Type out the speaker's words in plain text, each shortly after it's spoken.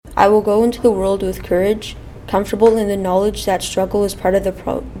I will go into the world with courage, comfortable in the knowledge that struggle is part of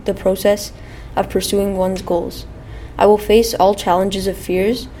the process of pursuing one's goals. I will face all challenges of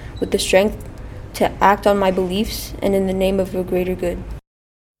fears with the strength to act on my beliefs and in the name of a greater good.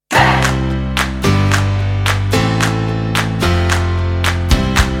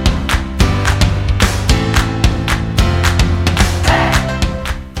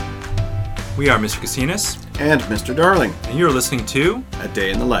 We are Mr. Casinas and Mr. Darling, and you're listening to A Day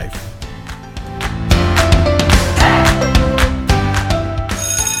in the Life.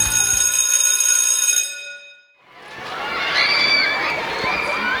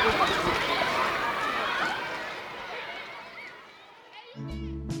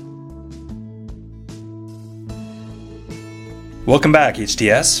 Welcome back,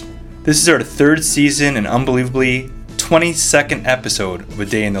 HTS. This is our third season and unbelievably 22nd episode of A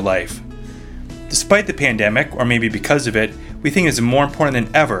Day in the Life. Despite the pandemic, or maybe because of it, we think it's more important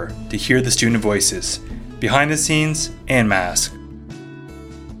than ever to hear the student voices, behind the scenes and mask.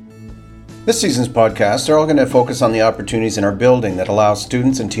 This season's podcasts are all going to focus on the opportunities in our building that allow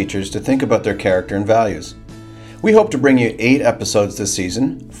students and teachers to think about their character and values. We hope to bring you 8 episodes this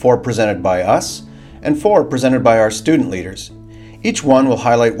season, 4 presented by us, and 4 presented by our student leaders. Each one will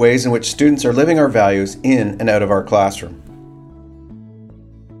highlight ways in which students are living our values in and out of our classroom.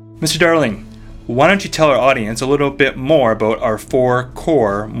 Mr. Darling, why don't you tell our audience a little bit more about our 4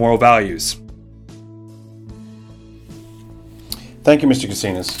 core moral values? Thank you, Mr.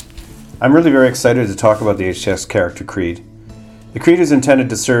 Casinas. I'm really very excited to talk about the HTS Character Creed. The Creed is intended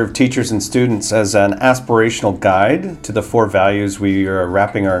to serve teachers and students as an aspirational guide to the 4 values we are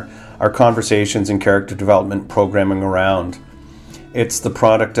wrapping our conversations and character development programming around. It's the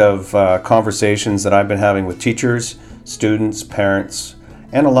product of conversations that I've been having with teachers, students, parents,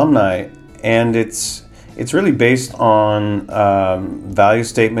 and alumni, and it's really based on value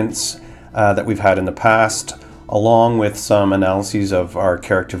statements that we've had in the past, along with some analyses of our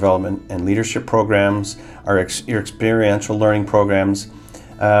character development and leadership programs, our experiential learning programs,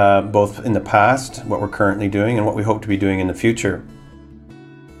 both in the past, what we're currently doing, and what we hope to be doing in the future.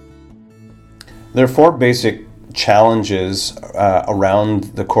 There are 4 basic challenges around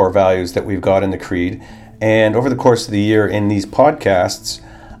the core values that we've got in the Creed, and over the course of the year in these podcasts,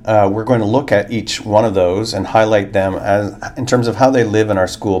 we're going to look at each one of those and highlight them in terms of how they live in our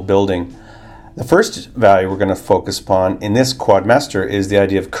school building. The first value we're going to focus upon in this quadmester is the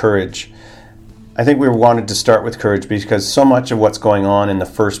idea of courage. I think we wanted to start with courage because so much of what's going on in the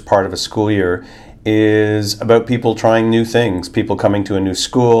first part of a school year is about people trying new things, people coming to a new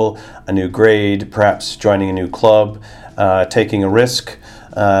school, a new grade, perhaps joining a new club, taking a risk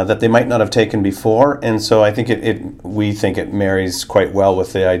that they might not have taken before. And so I think we think it marries quite well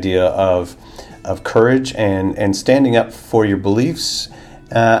with the idea of courage and standing up for your beliefs,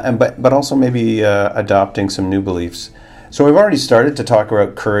 but also maybe adopting some new beliefs. So we've already started to talk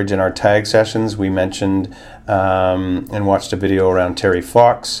about courage in our tag sessions. We mentioned and watched a video around Terry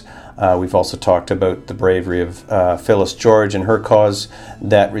Fox. We've also talked about the bravery of Phyllis George and her cause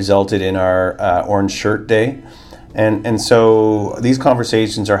that resulted in our Orange Shirt Day. And so these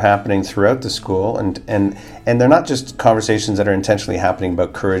conversations are happening throughout the school, and they're not just conversations that are intentionally happening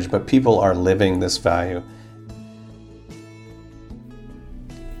about courage, but people are living this value.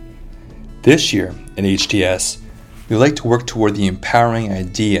 This year in HTS, we like to work toward the empowering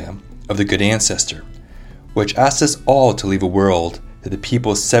idea of the good ancestor, which asks us all to leave a world that the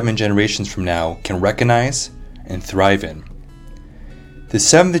people 7 generations from now can recognize and thrive in. The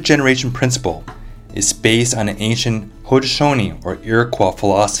 7th generation principle is based on an ancient Haudenosaunee or Iroquois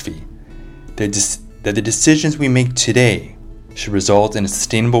philosophy that the decisions we make today should result in a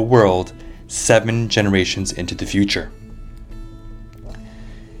sustainable world 7 generations into the future.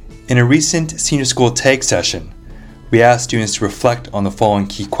 In a recent senior school tag session, we asked students to reflect on the following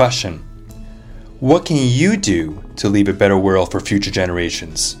key question: what can you do to leave a better world for future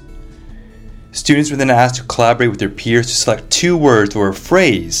generations? Students were then asked to collaborate with their peers to select 2 words or a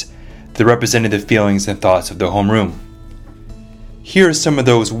phrase that represented the feelings and thoughts of the homeroom. Here are some of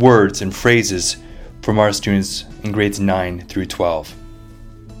those words and phrases from our students in grades 9 through 12.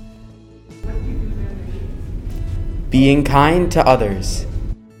 Being kind to others.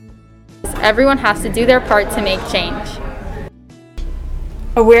 Everyone has to do their part to make change.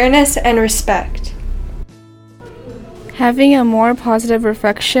 Awareness and respect. Having a more positive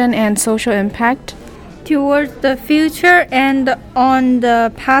reflection and social impact towards the future and on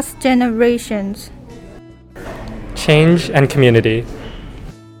the past generations. Change and community.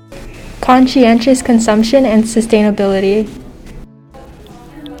 Conscientious consumption and sustainability.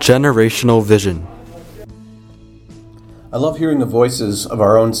 Generational vision. I love hearing the voices of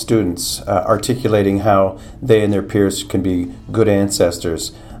our own students articulating how they and their peers can be good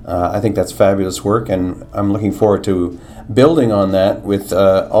ancestors. I think that's fabulous work, and I'm looking forward to building on that with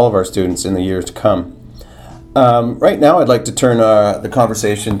all of our students in the years to come. Right now, I'd like to turn the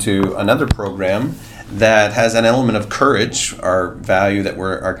conversation to another program that has an element of courage, our value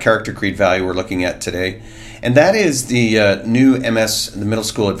our character creed value we're looking at today, and that is the new MS, the Middle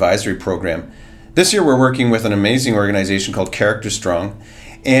School Advisory Program. This year, we're working with an amazing organization called Character Strong.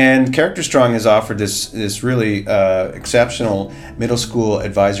 And Character Strong has offered this really exceptional middle school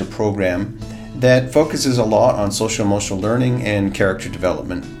advisor program that focuses a lot on social emotional learning and character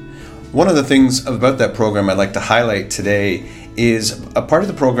development. One of the things about that program I'd like to highlight today is a part of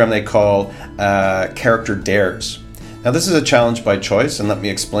the program they call Character Dares. Now, this is a challenge by choice, and let me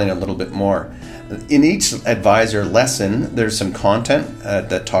explain a little bit more. In each advisor lesson, there's some content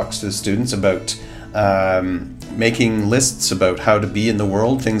that talks to the students about making lists about how to be in the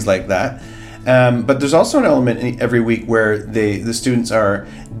world, things like that. But there's also an element every week where the students are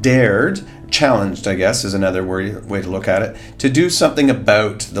dared, challenged, I guess is another way to look at it, to do something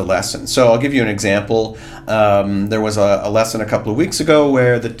about the lesson. So I'll give you an example. There was a lesson a couple of weeks ago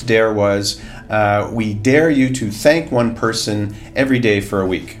where the dare was, we dare you to thank one person every day for a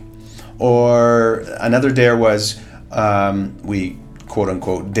week. Or another dare was, we quote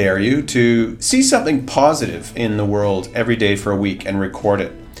unquote dare you to see something positive in the world every day for a week and record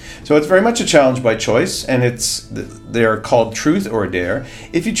it. So it's very much a challenge by choice, and they're called truth or dare.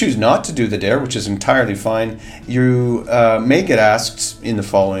 If you choose not to do the dare, which is entirely fine, you may get asked in the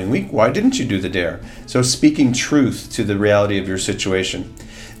following week, why didn't you do the dare? So speaking truth to the reality of your situation.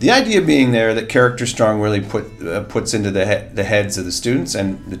 The idea being there that Character Strong really puts into the heads of the students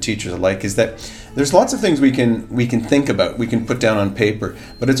and the teachers alike is that there's lots of things we can think about, we can put down on paper,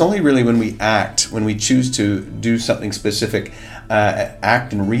 but it's only really when we act, when we choose to do something specific,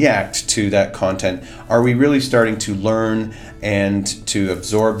 act and react to that content, are we really starting to learn and to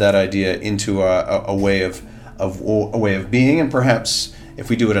absorb that idea into a way of being, and perhaps if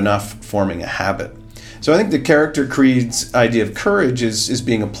we do it enough, forming a habit. So I think the Character Creed's idea of courage is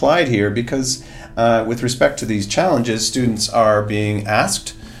being applied here because with respect to these challenges, students are being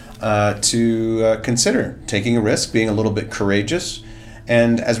asked to consider taking a risk, being a little bit courageous.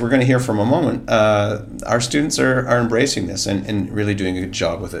 And as we're going to hear from a moment, our students are embracing this and really doing a good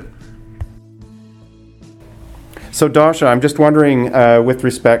job with it. So Dasha, I'm just wondering, with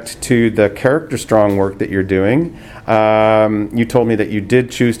respect to the Character Strong work that you're doing, you told me that you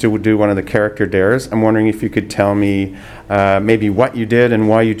did choose to do one of the character dares. I'm wondering if you could tell me maybe what you did and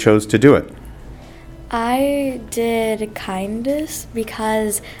why you chose to do it. I did kindness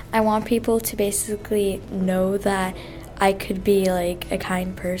because I want people to basically know that I could be like a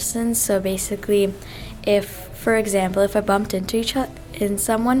kind person. So basically, for example, if I bumped into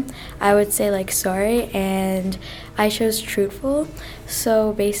someone, I would say like sorry, and I chose truthful.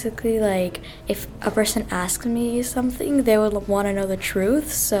 So basically, like if a person asks me something, they would want to know the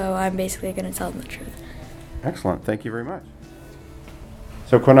truth. So I'm basically going to tell them the truth. Excellent. Thank you very much.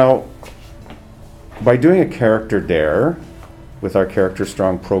 So Cornell, by doing a character dare with our Character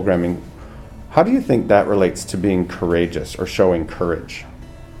Strong programming, how do you think that relates to being courageous or showing courage?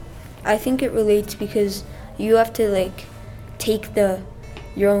 I think it relates because you have to like take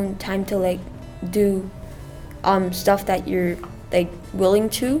your own time to like do stuff that you're like willing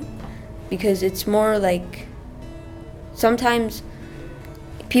to, because it's more like sometimes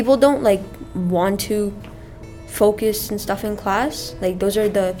people don't like want to focus and stuff in class. Like those are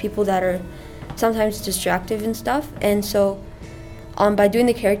the people that are sometimes distractive and stuff, and so by doing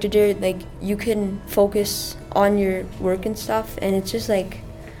the character dare, like you can focus on your work and stuff, and it's just like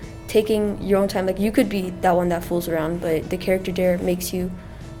taking your own time. Like you could be that one that fools around, but the character dare makes you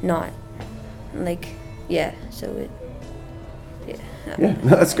not. Like, yeah, so it, yeah,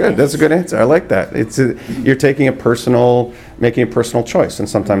 no, that's good. That's a good answer. I like that. You're making a personal choice, and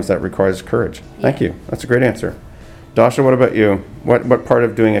sometimes that requires courage. Thank you. That's a great answer. Dasha, what about you? What part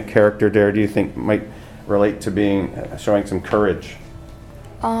of doing a character dare do you think might relate to showing some courage?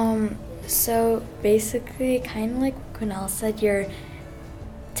 So basically, kind of like Cornell said, you're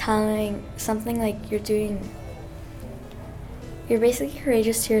telling something like you're basically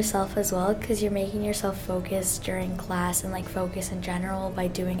courageous to yourself as well, because you're making yourself focus during class and like focus in general by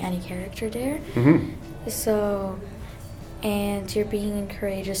doing any character dare. Mm-hmm. So, and you're being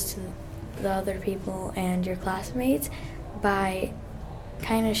courageous to the other people and your classmates by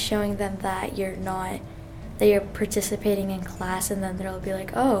kind of showing them that you're not that you're participating in class, and then they'll be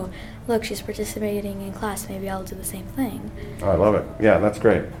like, oh, look, she's participating in class, maybe I'll do the same thing. Oh, I love it. Yeah, that's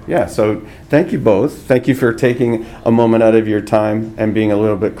great. Yeah, so thank you both. Thank you for taking a moment out of your time and being a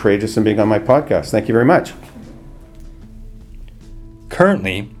little bit courageous and being on my podcast. Thank you very much.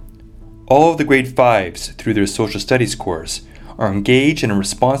 Currently, all of the grade 5s through their social studies course are engaged in a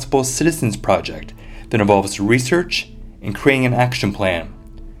responsible citizens project that involves research and creating an action plan.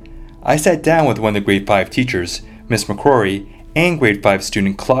 I sat down with one of the grade 5 teachers, Ms. McCrory, and grade 5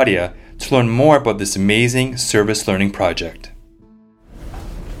 student Claudia to learn more about this amazing service learning project.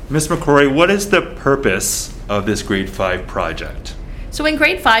 Ms. McCrory, what is the purpose of this grade 5 project? So in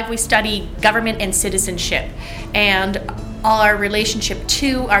grade 5, we study government and citizenship and our relationship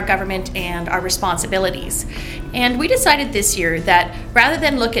to our government and our responsibilities. And we decided this year that rather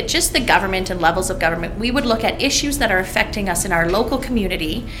than look at just the government and levels of government, we would look at issues that are affecting us in our local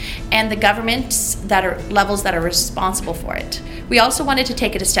community and the governments that are levels that are responsible for it. We also wanted to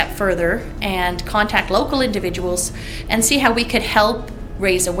take it a step further and contact local individuals and see how we could help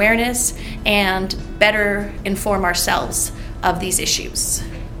raise awareness and better inform ourselves of these issues.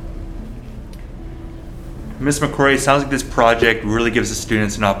 Ms. McCrory, it sounds like this project really gives the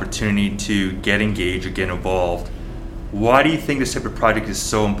students an opportunity to get engaged or get involved. Why do you think this type of project is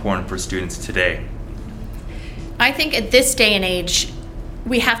so important for students today? I think at this day and age,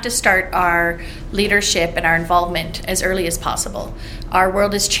 we have to start our leadership and our involvement as early as possible. Our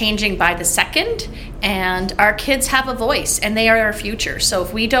world is changing by the second, and our kids have a voice, and they are our future. So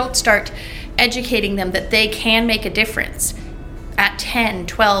if we don't start educating them that they can make a difference at 10,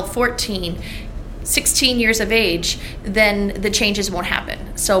 12, 14, 16 years of age, then the changes won't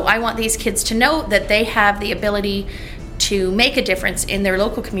happen. So I want these kids to know that they have the ability to make a difference in their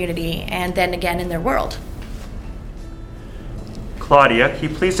local community and then again in their world. Claudia, can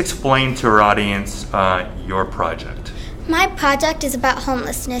you please explain to our audience your project? My project is about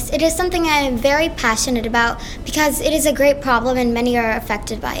homelessness. It is something I am very passionate about because it is a great problem and many are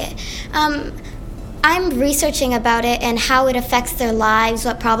affected by it. I'm researching about it and how it affects their lives,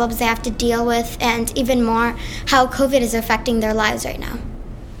 what problems they have to deal with, and even more, how COVID is affecting their lives right now.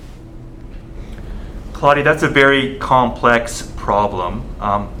 Claudia, that's a very complex problem.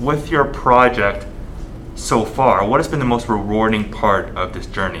 With your project so far, what has been the most rewarding part of this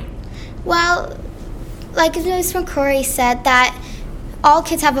journey? Well, like Ms. McCrory said, that all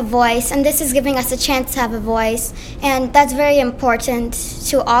kids have a voice, and this is giving us a chance to have a voice, and that's very important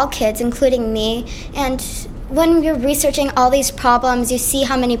to all kids, including me. And when you're researching all these problems, you see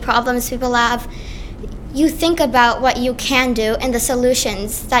how many problems people have, you think about what you can do and the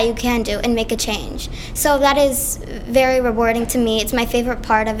solutions that you can do and make a change. So that is very rewarding to me. It's my favorite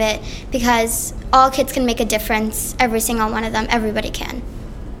part of it because all kids can make a difference, every single one of them, everybody can.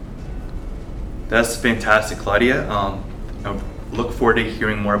 That's fantastic, Claudia. I look forward to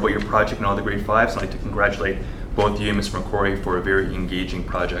hearing more about your project and all the grade 5s. I'd like to congratulate both you and Ms. McCrory for a very engaging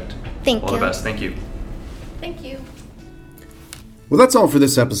project. Thank you. All the best. Thank you. Thank you. Well, that's all for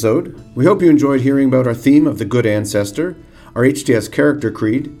this episode. We hope you enjoyed hearing about our theme of the Good Ancestor, our HTS Character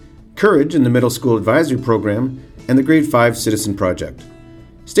Creed, Courage in the Middle School Advisory Program, and the Grade 5 Citizen Project.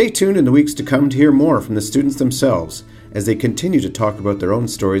 Stay tuned in the weeks to come to hear more from the students themselves as they continue to talk about their own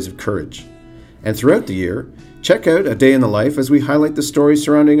stories of courage. And throughout the year, check out A Day in the Life as we highlight the stories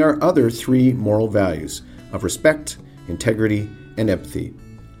surrounding our other 3 moral values of respect, integrity, and empathy.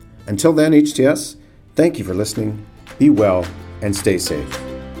 Until then, HTS, thank you for listening, be well, and stay safe.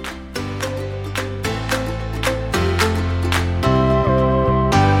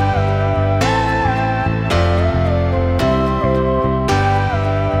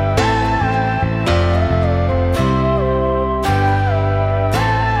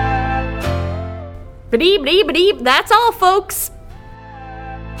 Ba-deep, that's all, folks.